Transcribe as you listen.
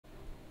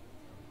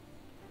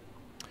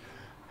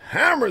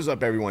Hammers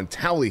up, everyone.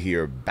 Towelliee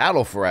here.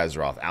 Battle for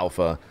Azeroth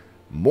Alpha.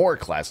 More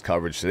class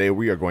coverage. Today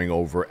we are going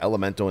over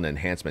Elemental and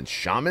Enhancement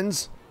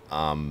Shamans.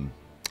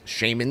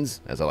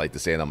 Shamans, as I like to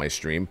say it on my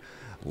stream.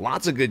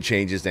 Lots of good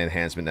changes to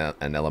Enhancement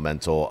and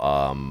Elemental.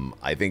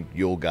 I think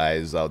you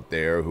guys out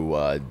there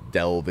who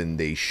delve in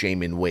the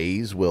Shaman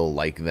ways will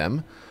like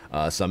them.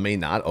 Some may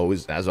not.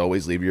 As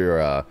always, leave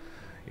your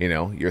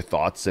your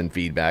thoughts and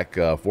feedback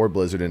for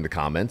Blizzard in the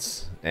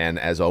comments. And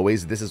as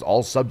always, this is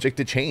all subject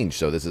to change.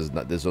 So this is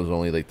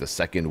only like the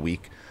second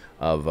week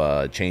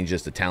of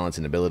changes to talents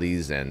and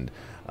abilities and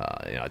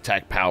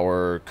attack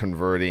power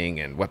converting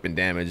and weapon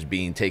damage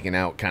being taken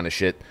out kind of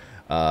shit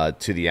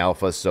to the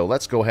alpha. So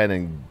let's go ahead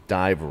and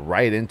dive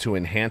right into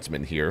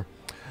enhancement here.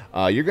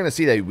 You're going to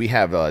see that we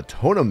have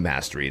totem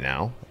mastery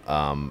now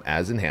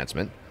as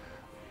enhancement.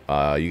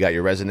 You got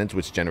your Resonance,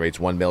 which generates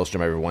 1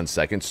 Maelstrom every 1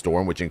 second.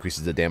 Storm, which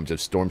increases the damage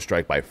of Storm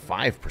Strike by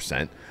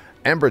 5%.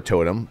 Ember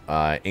Totem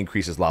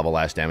increases Lava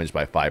Lash damage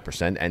by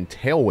 5%. And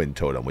Tailwind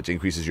Totem, which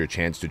increases your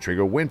chance to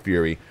trigger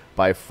Windfury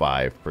by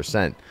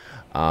 5%.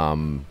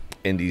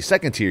 In the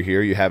second tier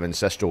here, you have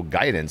Ancestral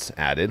Guidance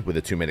added with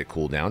a 2-minute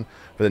cooldown.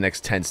 For the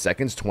next 10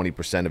 seconds,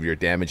 20% of your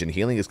damage and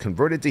healing is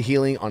converted to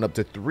healing on up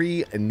to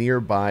 3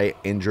 nearby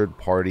injured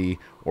party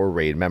or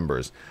raid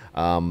members.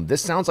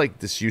 This sounds like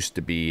this used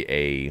to be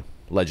a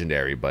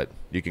legendary, but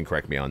you can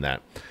correct me on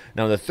that.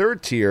 Now in the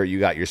third tier, you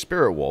got your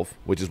Spirit Wolf,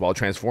 which is while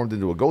transformed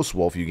into a Ghost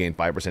Wolf, you gain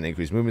 5%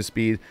 increased movement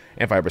speed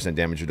and 5%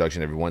 damage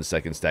reduction every 1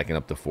 second, stacking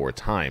up to 4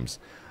 times.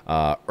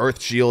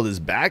 Earth Shield is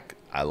back.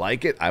 I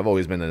like it. I've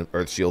always been an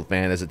Earth Shield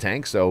fan as a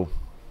tank, so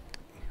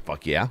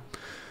fuck yeah.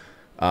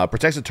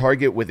 Protects a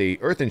target with a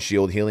Earthen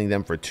Shield, healing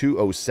them for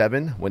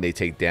 207 when they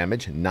take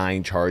damage,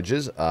 9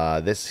 charges.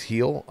 This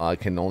heal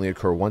can only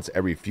occur once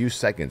every few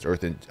seconds.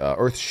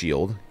 Earth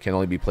Shield can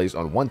only be placed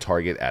on 1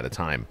 target at a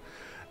time.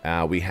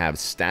 We have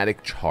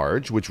Static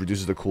Charge, which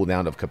reduces the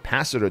cooldown of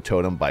Capacitor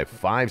Totem by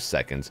 5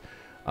 seconds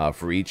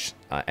for each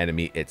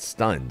enemy it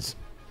stuns.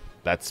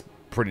 That's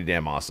pretty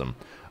damn awesome.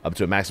 Up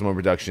to a maximum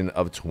reduction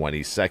of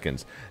 20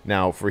 seconds.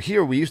 Now, for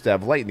here, we used to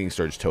have Lightning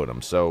Surge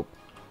Totem, so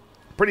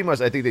pretty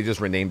much, I think they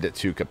just renamed it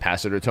to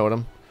Capacitor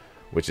Totem,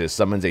 which is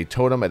summons a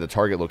totem at the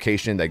target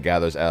location that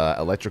gathers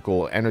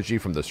electrical energy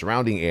from the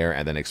surrounding air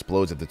and then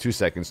explodes after 2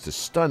 seconds to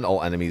stun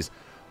all enemies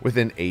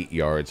within 8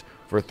 yards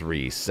for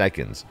 3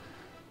 seconds.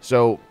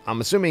 So I'm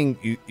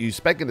assuming you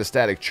spec into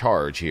Static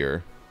Charge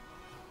here,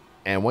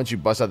 and once you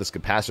bust out this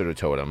Capacitor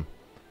Totem,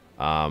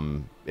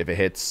 if it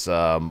hits,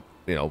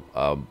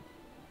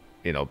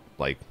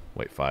 like,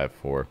 wait, 5,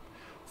 4...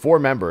 4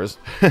 members,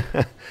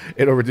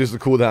 it'll reduce the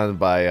cooldown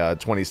by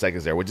 20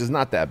 seconds there, which is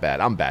not that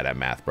bad. I'm bad at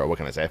math, bro. What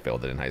can I say? I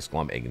failed it in high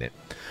school. I'm egging it.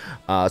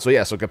 So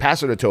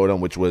Capacitor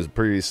Totem, which was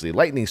previously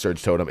Lightning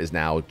Surge Totem, is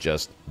now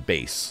just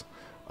base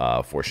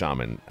for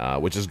Shaman,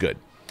 which is good.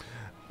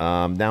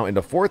 Now, in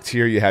the fourth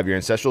tier, you have your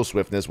Ancestral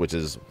Swiftness, which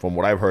is, from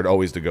what I've heard,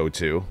 always the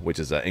go-to, which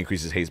is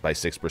increases haste by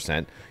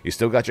 6%. You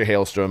still got your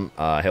Hailstorm,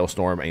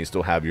 and you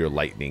still have your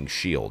Lightning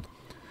Shield.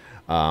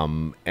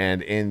 And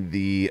in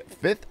the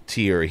fifth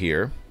tier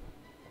here,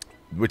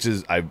 which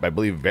is, I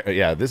believe,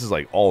 yeah, this is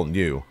like all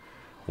new,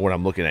 what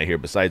I'm looking at here,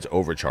 besides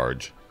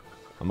Overcharge.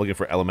 I'm looking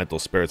for Elemental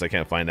Spirits. I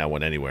can't find that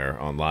one anywhere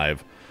on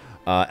live.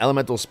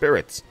 Elemental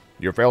Spirits.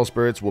 Your Feral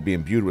Spirits will be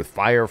imbued with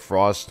Fire,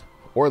 Frost,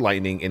 or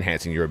Lightning,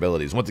 enhancing your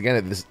abilities. Once again,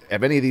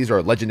 if any of these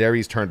are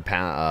legendaries turned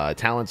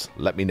talents,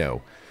 let me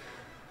know.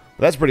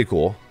 But that's pretty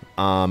cool.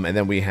 And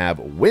then we have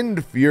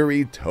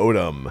Windfury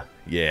Totem.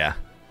 Yeah,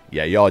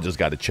 y'all just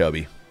got a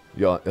chubby.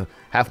 Y'all,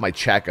 half my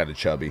chat got a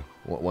chubby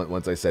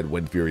once I said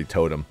Windfury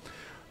Totem.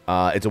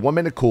 It's a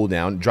 1-minute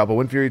cooldown. Drop a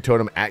Windfury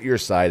Totem at your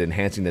side,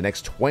 enhancing the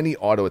next 20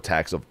 auto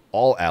attacks of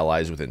all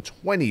allies within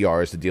 20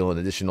 yards to deal an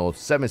additional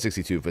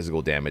 762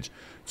 physical damage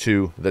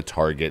to the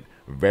target.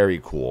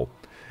 Very cool.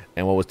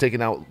 And what was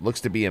taken out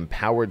looks to be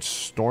Empowered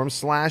Storm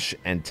Slash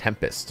and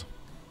Tempest.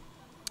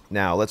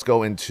 Now, let's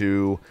go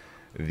into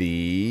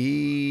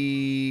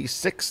the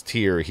 6th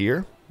tier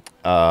here.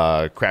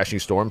 Crashing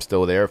Storm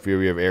still there,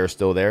 Fury of Air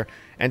still there,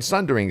 and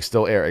Sundering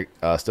still there.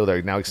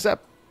 Now,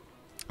 except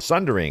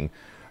Sundering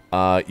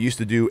used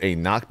to do a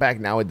knockback.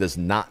 Now it does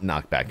not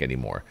knock back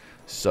anymore.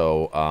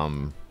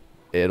 So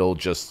it'll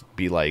just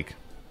be like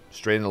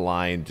straight in the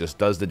line, just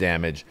does the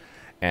damage,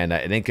 and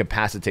it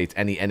incapacitates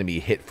any enemy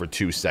hit for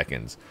 2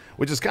 seconds,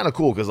 which is kind of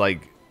cool because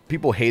like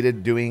people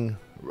hated doing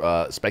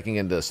specking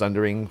into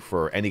Sundering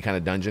for any kind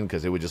of dungeon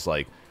because it would just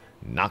like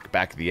knock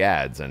back the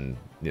ads and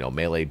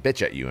melee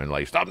bitch at you and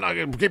like stop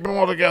knocking, keep them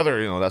all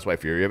together. That's why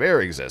Fury of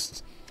Air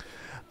exists.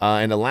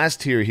 In the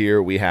last tier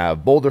here, we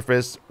have Boulder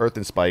Fist, Earth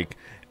and Spike,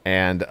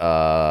 and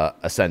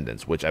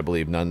Ascendance, which I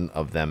believe none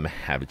of them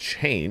have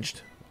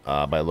changed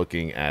by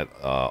looking at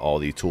all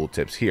the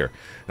tooltips here.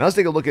 Now let's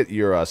take a look at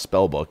your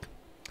spell book.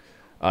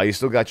 You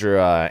still got your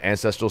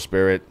Ancestral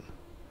Spirit,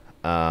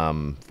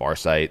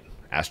 Farsight,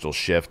 Astral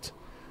Shift,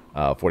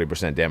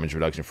 40% damage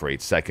reduction for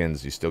 8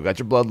 seconds. You still got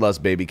your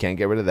Bloodlust, baby. Can't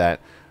get rid of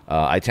that.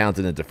 I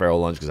talented into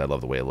Feral Lunge because I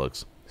love the way it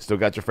looks. Still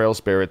got your Feral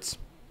Spirits.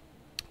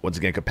 Once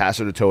again,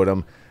 Capacitor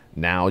Totem.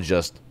 Now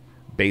just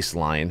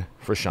baseline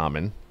for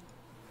Shaman.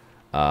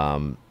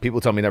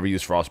 People tell me never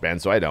use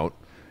Frostband, so I don't.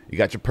 You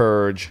got your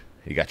Purge,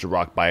 you got your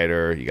Rock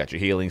Biter, you got your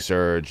Healing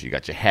Surge, you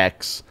got your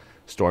Hex,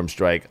 Storm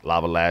Strike,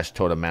 Lava Lash,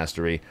 Totem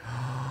Mastery.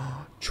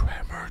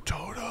 Tremor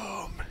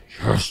Totem.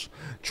 Yes.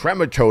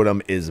 Tremor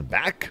Totem is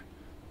back.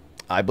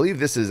 I believe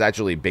this is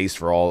actually based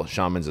for all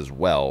Shamans as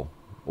well.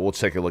 We'll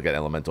take a look at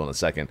Elemental in a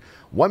second.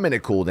 1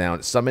 minute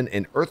cooldown. Summon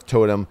an Earth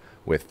Totem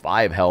with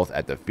 5 health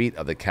at the feet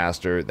of the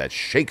caster that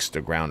shakes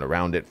the ground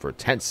around it for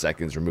 10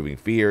 seconds, removing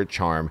fear,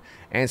 charm,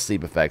 and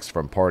sleep effects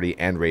from party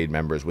and raid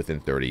members within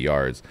 30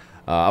 yards.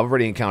 I've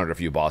already encountered a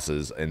few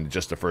bosses in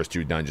just the first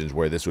 2 dungeons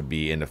where this would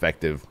be an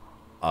effective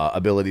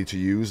ability to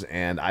use,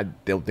 and I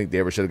don't think they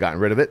ever should have gotten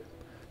rid of it.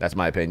 That's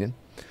my opinion.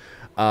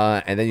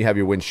 And then you have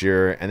your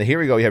Windfury, and then here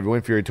we go. You have your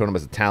Windfury Totem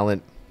as a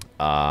talent.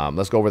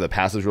 Let's go over the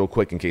passives real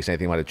quick in case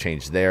anything might have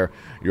changed there.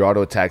 Your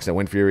auto attacks and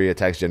Windfury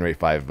attacks generate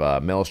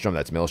 5 Maelstrom.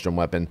 That's Maelstrom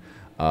weapon.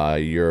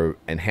 Your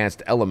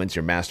enhanced elements,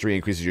 your mastery,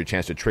 increases your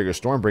chance to trigger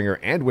Stormbringer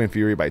and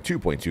Windfury by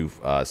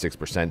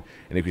 2.26% and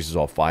increases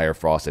all fire,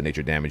 frost, and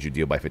nature damage you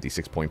deal by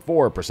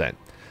 56.4%,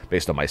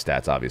 based on my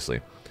stats, obviously.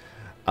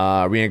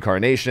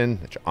 Reincarnation,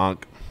 that's your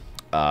Ankh.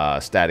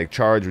 Static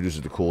Charge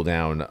reduces the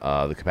cooldown.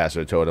 The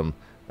Capacitor Totem,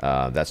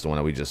 that's the one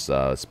that we just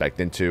spec'd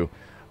into.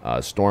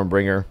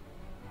 Stormbringer,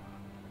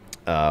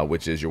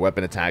 which is your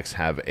weapon attacks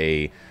have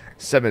a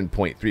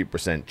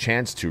 7.3%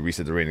 chance to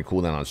reset the rating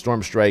cooldown on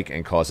Storm Strike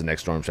and cause the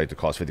next Storm Strike to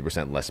cost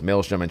 50% less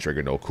Maelstrom and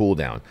trigger no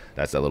cooldown.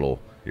 That's that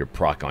little, your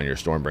proc on your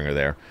Stormbringer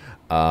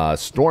there.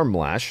 Storm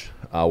Lash,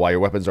 while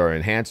your weapons are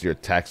enhanced, your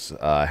attacks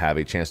have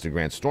a chance to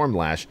grant Storm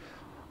Lash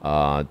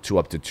to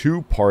up to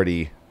 2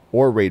 party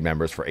or raid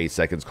members for 8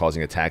 seconds,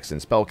 causing attacks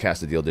and spellcasts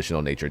to deal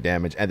additional nature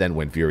damage. And then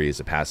Windfury is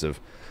a passive.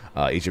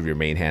 Each of your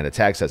main hand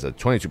attacks has a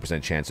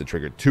 22% chance to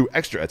trigger 2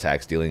 extra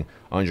attacks, dealing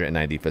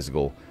 190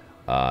 physical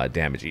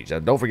damage each. Now,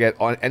 don't forget,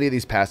 on any of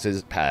these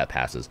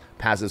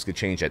passives could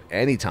change at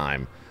any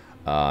time,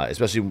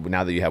 especially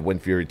now that you have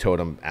Windfury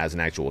Totem as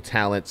an actual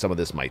talent. Some of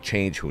this might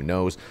change, who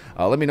knows.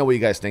 Let me know what you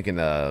guys think in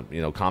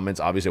the comments,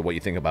 obviously, what you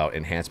think about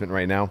enhancement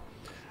right now.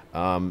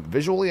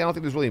 Visually, I don't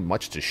think there's really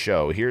much to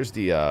show. Here's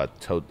the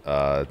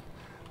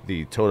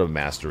Totem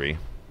Mastery.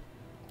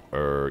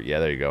 Yeah,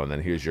 there you go. And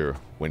then here's your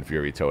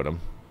Windfury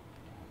Totem.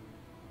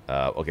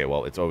 Okay,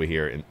 well, it's over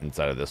here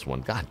inside of this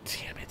one. God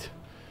damn it.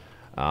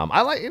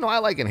 I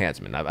like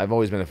enhancement. I've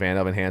always been a fan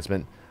of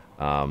enhancement.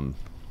 I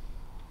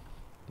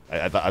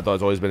thought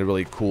it's always been a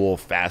really cool,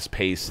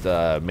 fast-paced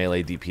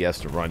melee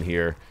DPS to run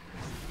here.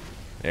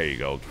 There you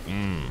go.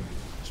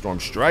 Storm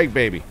Strike,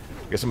 baby.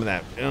 Get some of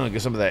that.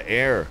 Get some of that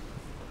air.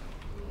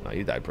 Oh,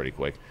 he died pretty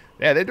quick.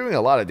 Yeah, they're doing a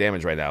lot of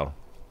damage right now.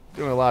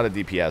 Doing a lot of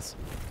DPS.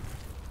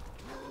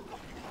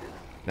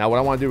 Now, what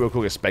I want to do real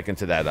quick is spec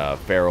into that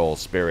Feral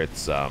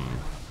Spirits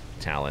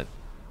talent.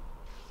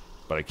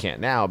 But I can't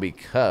now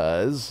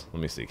because...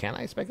 Let me see. Can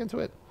I spec into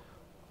it?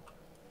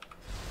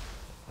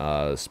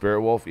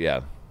 Spirit Wolf?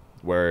 Yeah.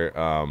 Where...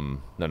 No,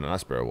 not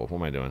Spirit Wolf. What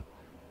am I doing?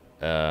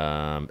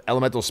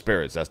 Elemental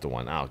Spirits. That's the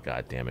one. Oh,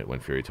 god damn it.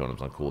 Windfury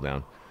Totem's on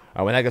cooldown.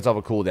 When that gets off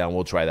a cooldown,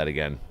 we'll try that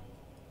again.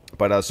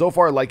 But so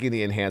far, liking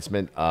the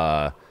enhancement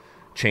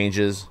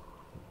changes.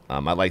 I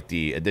like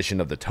the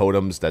addition of the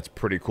totems. That's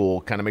pretty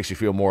cool. Kind of makes you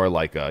feel more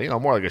like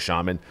more like a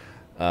shaman.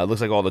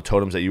 Looks like all the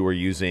totems that you were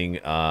using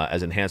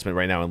as enhancement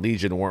right now in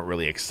Legion weren't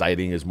really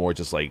exciting. It's more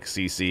just like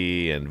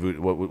CC and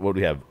Voodoo. What do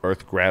we have?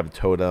 Earth Grab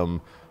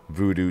Totem,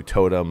 Voodoo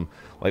Totem.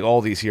 Like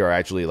all these here are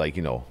actually like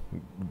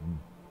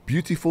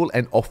beautiful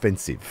and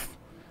offensive.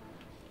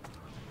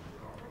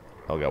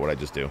 Oh god, what did I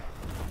just do?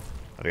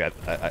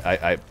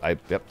 I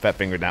fat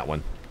fingered that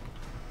one.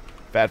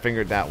 Fat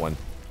fingered that one.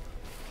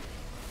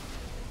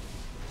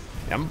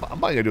 Yeah, I'm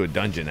probably gonna do a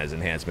dungeon as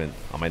enhancement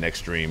on my next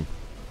stream.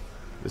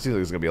 This seems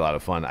like it's gonna be a lot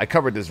of fun. I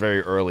covered this very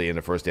early in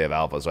the first day of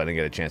alpha, so I didn't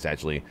get a chance to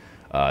actually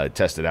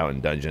test it out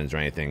in dungeons or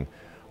anything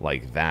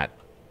like that.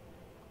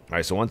 All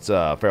right, so once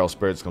Feral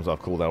Spirits comes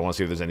off cooldown, I want to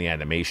see if there's any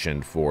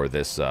animation for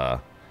this.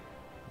 For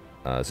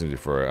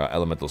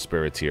Elemental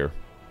Spirits here.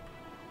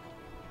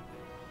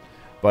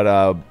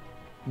 But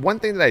one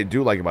thing that I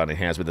do like about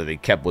enhancement that they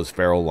kept was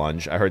Feral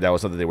Lunge. I heard that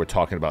was something they were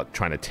talking about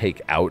trying to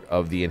take out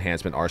of the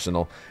enhancement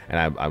arsenal,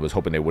 and I was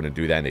hoping they wouldn't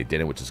do that, and they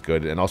didn't, which is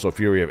good. And also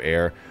Fury of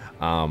Air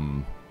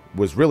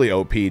was really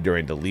OP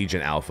during the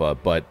Legion Alpha,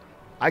 but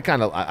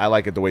I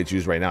like it the way it's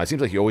used right now. It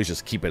seems like you always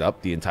just keep it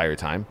up the entire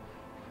time.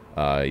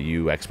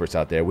 You experts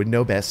out there would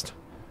know best.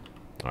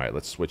 All right,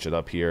 let's switch it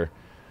up here.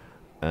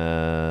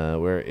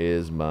 Where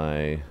is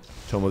my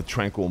Tome of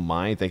Tranquil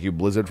Mind? Thank you,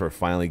 Blizzard, for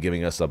finally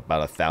giving us about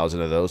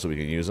 1,000 of those so we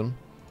can use them.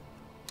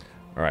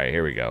 Alright,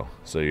 here we go.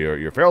 So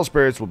your Feral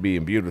Spirits will be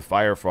imbued with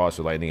Fire, Frost,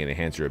 or Lightning and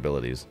enhance your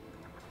abilities.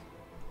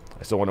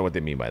 I still wonder what they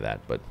mean by that,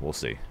 but we'll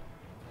see.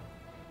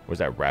 Where's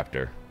that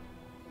Raptor?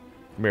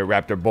 Come here,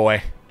 Raptor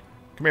boy.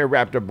 Come here,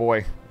 Raptor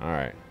boy.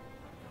 Alright.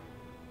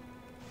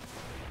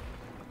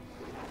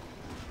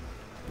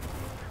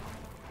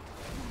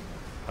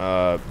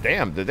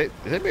 Damn, did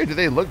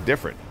they look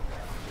different?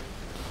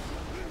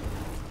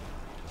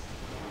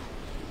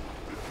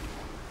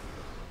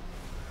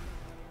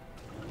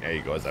 There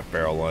you go, it's that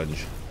Feral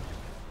Lunge.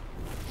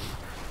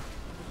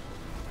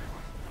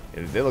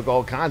 They look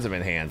all kinds of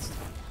enhanced.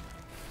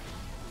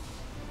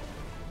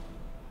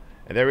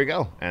 And there we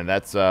go. And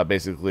that's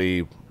basically,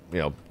 you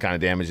know, kind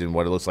of damaging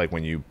what it looks like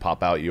when you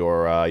pop out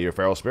your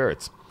feral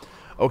spirits.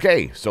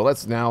 Okay, so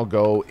let's now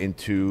go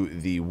into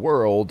the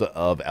world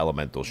of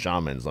elemental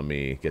shamans. Let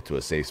me get to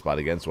a safe spot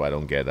again so I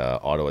don't get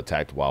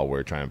auto-attacked while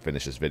we're trying to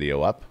finish this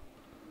video up.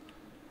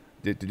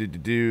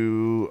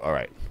 All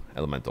right,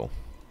 elemental.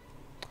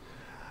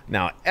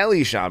 Now,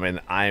 Ellie Shaman,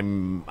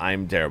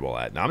 I'm terrible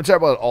at. Now, I'm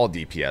terrible at all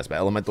DPS, but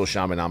elemental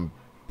shaman, I'm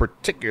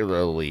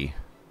particularly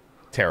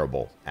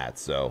terrible at.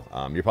 So,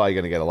 you're probably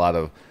going to get a lot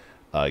of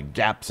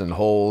gaps and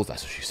holes,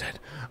 that's what she said,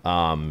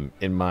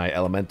 in my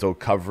elemental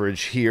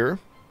coverage here.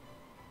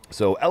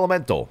 So,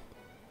 elemental.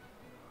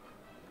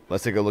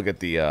 Let's take a look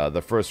at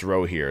the first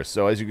row here.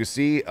 So, as you can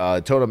see,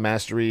 Totem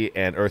Mastery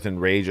and Earth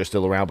and Rage are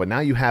still around, but now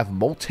you have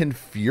Molten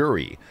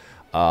Fury.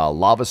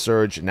 Lava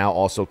Surge now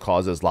also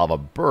causes Lava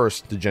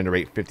Burst to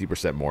generate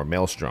 50% more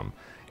Maelstrom.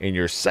 In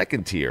your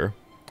second tier,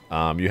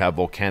 you have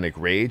Volcanic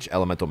Rage,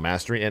 Elemental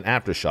Mastery, and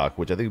Aftershock,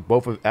 which I think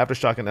both of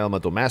Aftershock and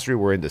Elemental Mastery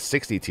were in the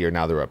 60 tier.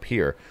 Now they're up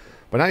here.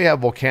 But now you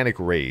have Volcanic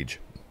Rage.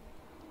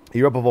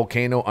 You up a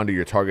volcano under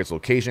your target's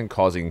location,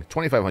 causing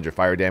 2,500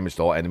 fire damage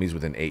to all enemies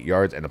within 8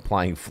 yards and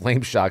applying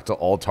Flame Shock to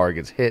all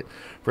targets hit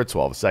for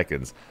 12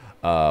 seconds,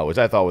 which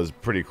I thought was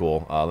pretty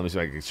cool. Let me see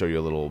if I can show you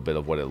a little bit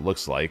of what it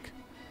looks like.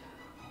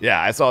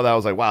 Yeah, I saw that. I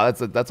was like, wow,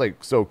 that's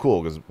like so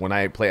cool, because when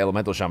I play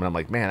Elemental Shaman, I'm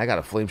like, man, I got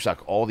to Flame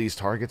Shock all these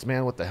targets,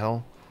 man. What the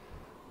hell?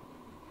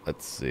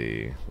 Let's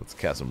see. Let's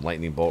cast some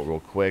Lightning Bolt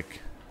real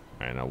quick.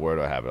 All right, now where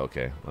do I have it?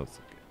 Okay, let's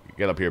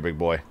get up here, big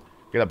boy.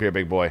 Get up here,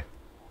 big boy.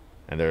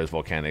 And there's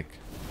Volcanic.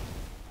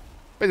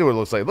 Basically what it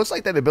looks like. It looks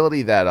like that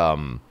ability that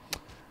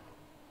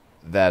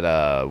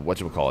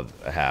whatchamacallit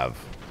have.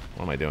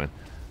 What am I doing?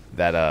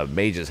 That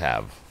mages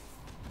have.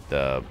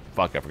 The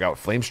fuck, I forgot.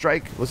 Flame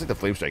Strike? Looks like the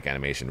Flame Strike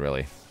animation,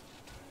 really.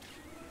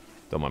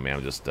 Don't mind me,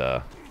 I'm just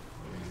doing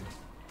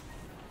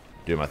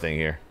my thing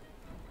here.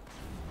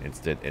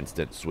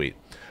 Instant, sweet.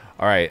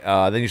 Alright,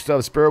 then you still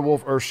have Spirit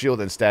Wolf, Earth Shield,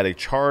 and Static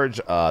Charge.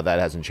 That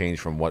hasn't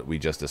changed from what we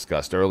just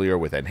discussed earlier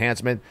with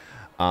Enhancement.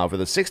 For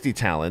the 60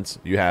 talents,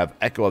 you have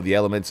Echo of the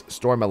Elements,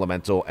 Storm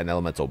Elemental, and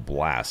Elemental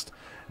Blast.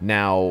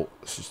 Now,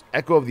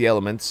 Echo of the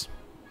Elements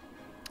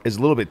is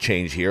a little bit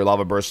changed here.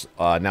 Lava Burst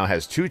now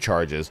has 2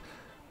 charges.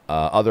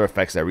 Other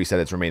effects that reset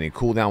its remaining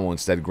cooldown will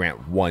instead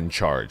grant 1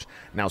 charge.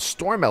 Now,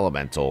 Storm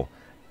Elemental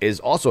is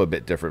also a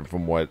bit different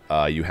from what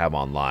you have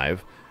on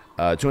live.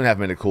 2.5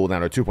 minute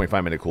cooldown or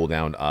 2.5 minute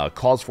cooldown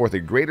calls forth a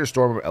greater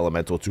storm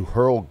elemental to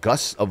hurl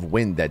gusts of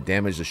wind that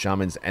damage the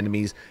shaman's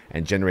enemies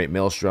and generate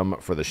maelstrom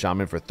for the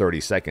shaman for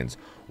 30 seconds.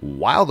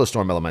 While the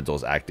storm elemental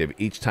is active,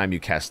 each time you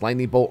cast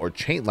lightning bolt or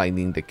chain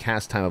lightning, the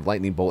cast time of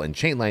lightning bolt and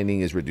chain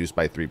lightning is reduced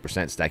by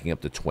 3%, stacking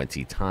up to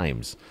 20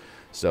 times.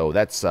 So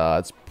that's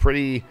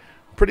pretty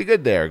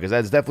good there, because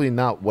that's definitely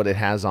not what it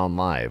has on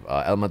live.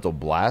 Elemental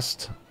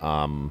Blast,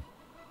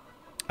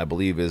 I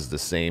believe, is the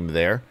same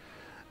there.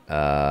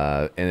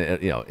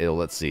 And it'll,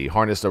 let's see,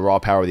 harness the raw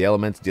power of the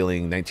elements,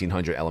 dealing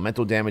 1900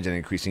 elemental damage and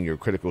increasing your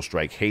critical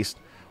strike haste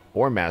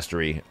or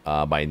mastery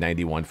by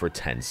 91 for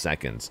 10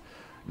 seconds.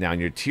 Now, in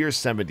your tier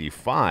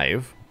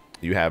 75,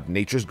 you have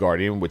Nature's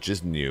Guardian, which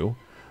is new,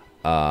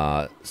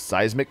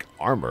 Seismic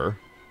Armor,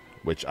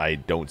 which I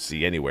don't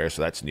see anywhere,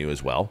 so that's new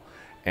as well,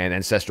 and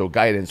Ancestral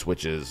Guidance,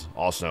 which is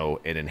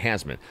also an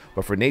enhancement.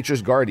 But for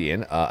Nature's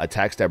Guardian,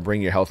 attacks that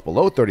bring your health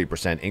below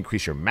 30%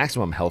 increase your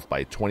maximum health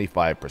by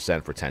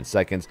 25% for 10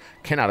 seconds.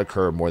 Cannot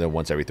occur more than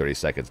once every 30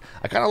 seconds.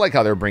 I kind of like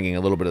how they're bringing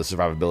a little bit of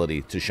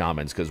survivability to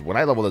Shamans, because when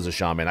I leveled as a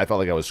Shaman, I felt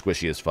like I was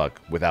squishy as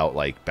fuck without,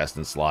 like, best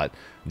in slot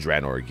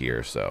Draenor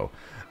gear, so.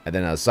 And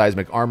then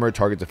Seismic Armor,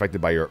 targets affected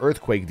by your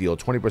Earthquake deal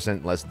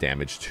 20% less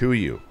damage to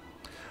you.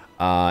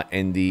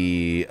 In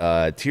the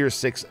tier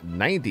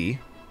 690,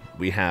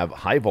 we have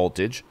High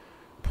Voltage,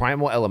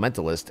 Primal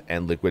Elementalist,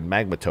 and Liquid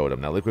Magma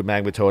Totem. Now, Liquid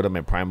Magma Totem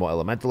and Primal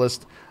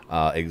Elementalist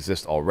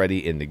exist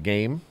already in the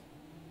game.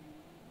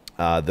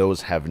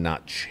 Those have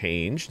not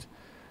changed.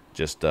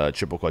 Just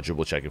triple,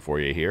 quadruple checking for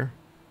you here.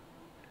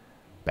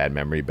 Bad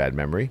memory, bad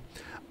memory.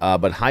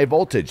 But High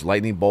Voltage,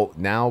 Lightning Bolt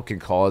now can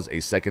cause a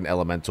second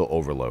Elemental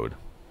Overload,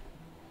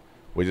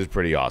 which is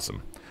pretty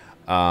awesome.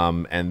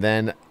 And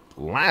then,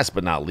 last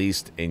but not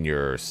least, in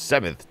your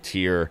 7th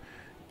tier,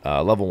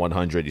 level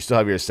 100, you still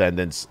have your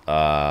Ascendants,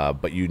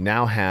 but you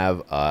now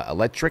have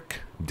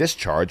Electric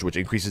Discharge, which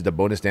increases the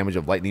bonus damage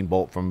of Lightning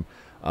Bolt from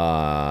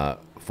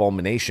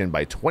Fulmination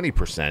by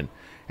 20%.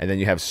 And then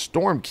you have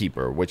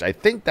Stormkeeper, which I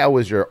think that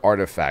was your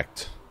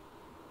artifact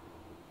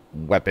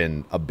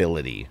weapon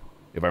ability,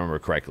 if I remember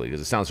correctly,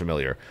 because it sounds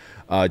familiar.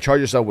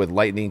 Charge yourself with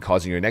lightning,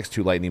 causing your next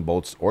 2 lightning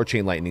bolts or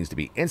chain lightnings to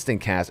be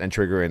instant cast and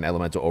trigger an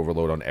elemental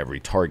overload on every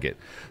target.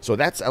 So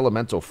that's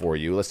elemental for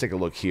you. Let's take a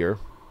look here.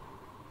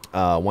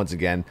 Once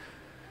again,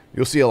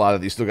 you'll see a lot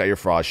of these. Still got your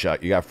Frost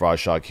Shock. You got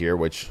Frost Shock here,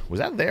 which, was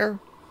that there?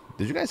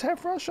 Did you guys have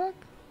Frost Shock?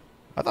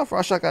 I thought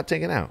Frost Shock got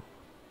taken out.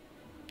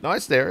 No,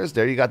 it's there. It's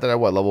there. You got that at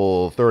what?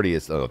 Level 30.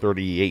 It's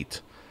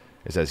 38.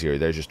 It says here.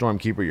 There's your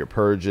Stormkeeper, your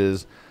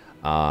Purges,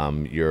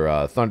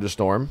 your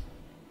Thunderstorm.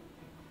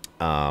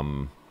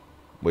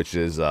 which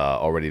is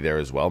already there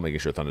as well, making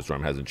sure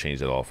Thunderstorm hasn't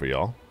changed at all for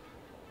y'all.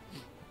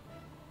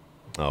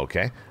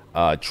 Okay.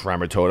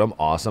 Tremor Totem,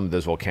 awesome.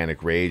 There's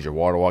Volcanic Rage, your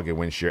Water Walk, your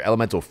Wind Shear.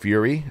 Elemental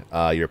Fury,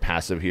 your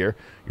passive here.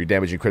 Your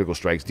damage and critical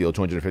strikes deal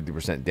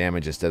 250%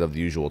 damage instead of the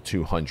usual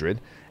 200.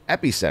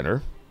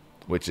 Epicenter,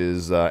 which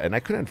is, and I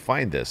couldn't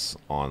find this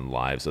on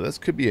live, so this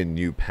could be a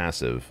new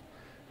passive,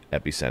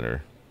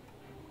 Epicenter.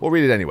 We'll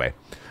read it anyway.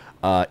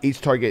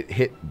 Each target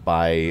hit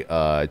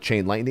by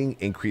Chain Lightning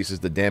increases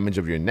the damage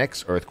of your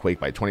next Earthquake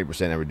by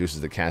 20% and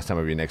reduces the cast time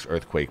of your next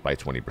Earthquake by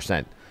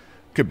 20%.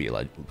 Could be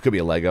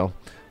a Lego.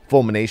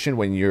 Fulmination,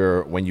 when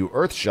you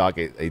Earth Shock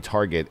a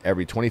target,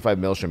 every 25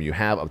 Maelstrom you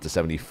have, up to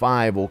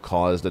 75, will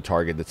cause the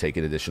target to take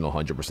an additional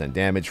 100%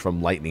 damage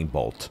from Lightning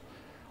Bolt.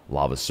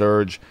 Lava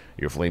Surge,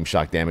 your Flame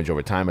Shock damage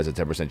over time has a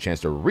 10%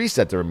 chance to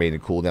reset the remaining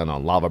cooldown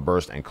on Lava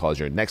Burst and cause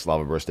your next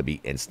Lava Burst to be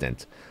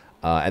instant.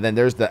 And then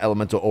there's the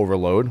Elemental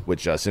Overload,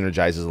 which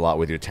synergizes a lot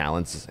with your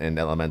talents and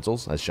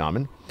elementals as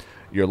Shaman.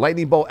 Your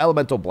Lightning Bolt,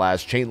 Elemental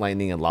Blast, Chain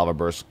Lightning, and Lava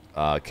Burst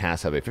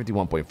casts have a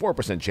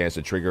 51.4% chance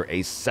to trigger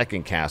a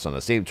second cast on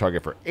the same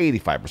target for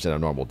 85%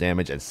 of normal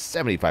damage and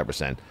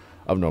 75%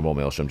 of normal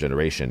Maelstrom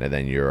generation. And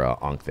then your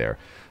Ankh there.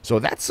 So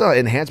that's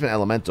Enhancement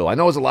Elemental. I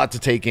know it's a lot to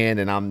take in,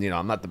 and I'm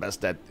not the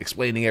best at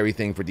explaining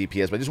everything for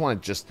DPS, but I just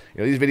want to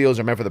these videos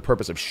are meant for the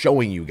purpose of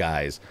showing you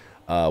guys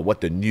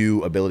what the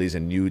new abilities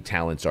and new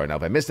talents are. Now,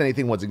 if I missed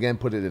anything, once again,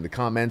 put it in the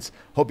comments.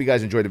 Hope you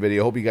guys enjoyed the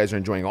video. Hope you guys are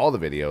enjoying all the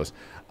videos.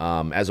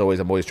 As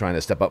always, I'm always trying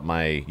to step up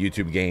my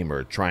YouTube game,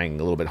 or trying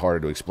a little bit harder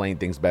to explain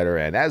things better.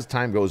 And as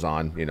time goes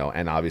on,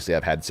 and obviously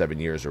I've had 7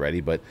 years already,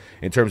 but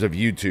in terms of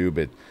YouTube,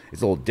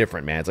 it's a little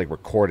different, man. It's like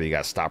recording. You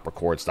got to stop,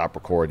 record,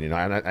 and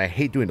I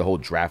hate doing the whole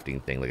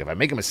drafting thing. Like, if I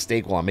make a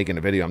mistake while I'm making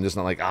a video, I'm just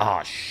not like,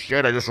 oh,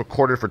 shit, I just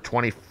recorded for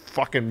 20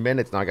 fucking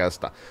minutes. Now I got to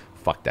stop.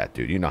 Fuck that,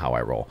 dude. You know how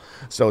I roll.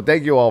 So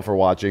thank you all for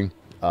watching.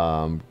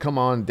 Come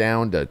on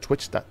down to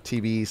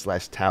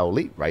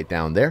twitch.tv/Towelliee, right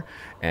down there,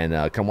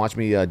 and come watch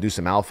me do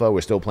some alpha.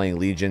 We're still playing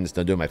Legion,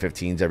 still doing my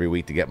 15s every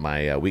week to get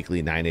my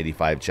weekly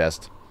 985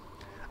 chest.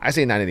 I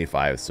say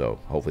 985, so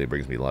hopefully it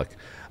brings me luck.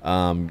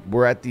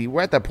 We're at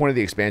that point of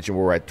the expansion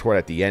where we're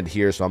toward the end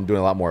here, so I'm doing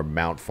a lot more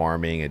mount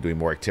farming and doing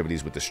more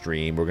activities with the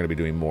stream. We're going to be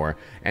doing more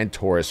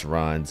Taurus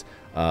runs,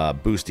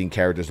 boosting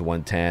characters to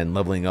 110,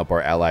 leveling up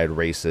our allied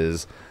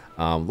races.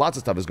 Lots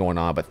of stuff is going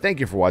on, but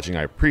thank you for watching.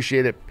 I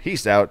appreciate it.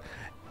 Peace out,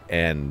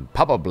 and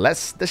Papa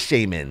bless the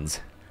Shamans.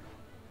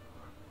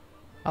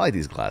 I like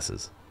these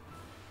glasses.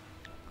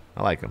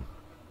 I like them.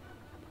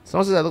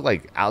 Someone says I look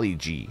like Ali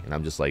G, and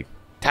I'm just like,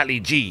 Tally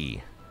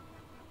G.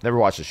 Never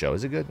watched the show.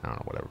 Is it good? I don't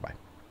know. Whatever. Bye.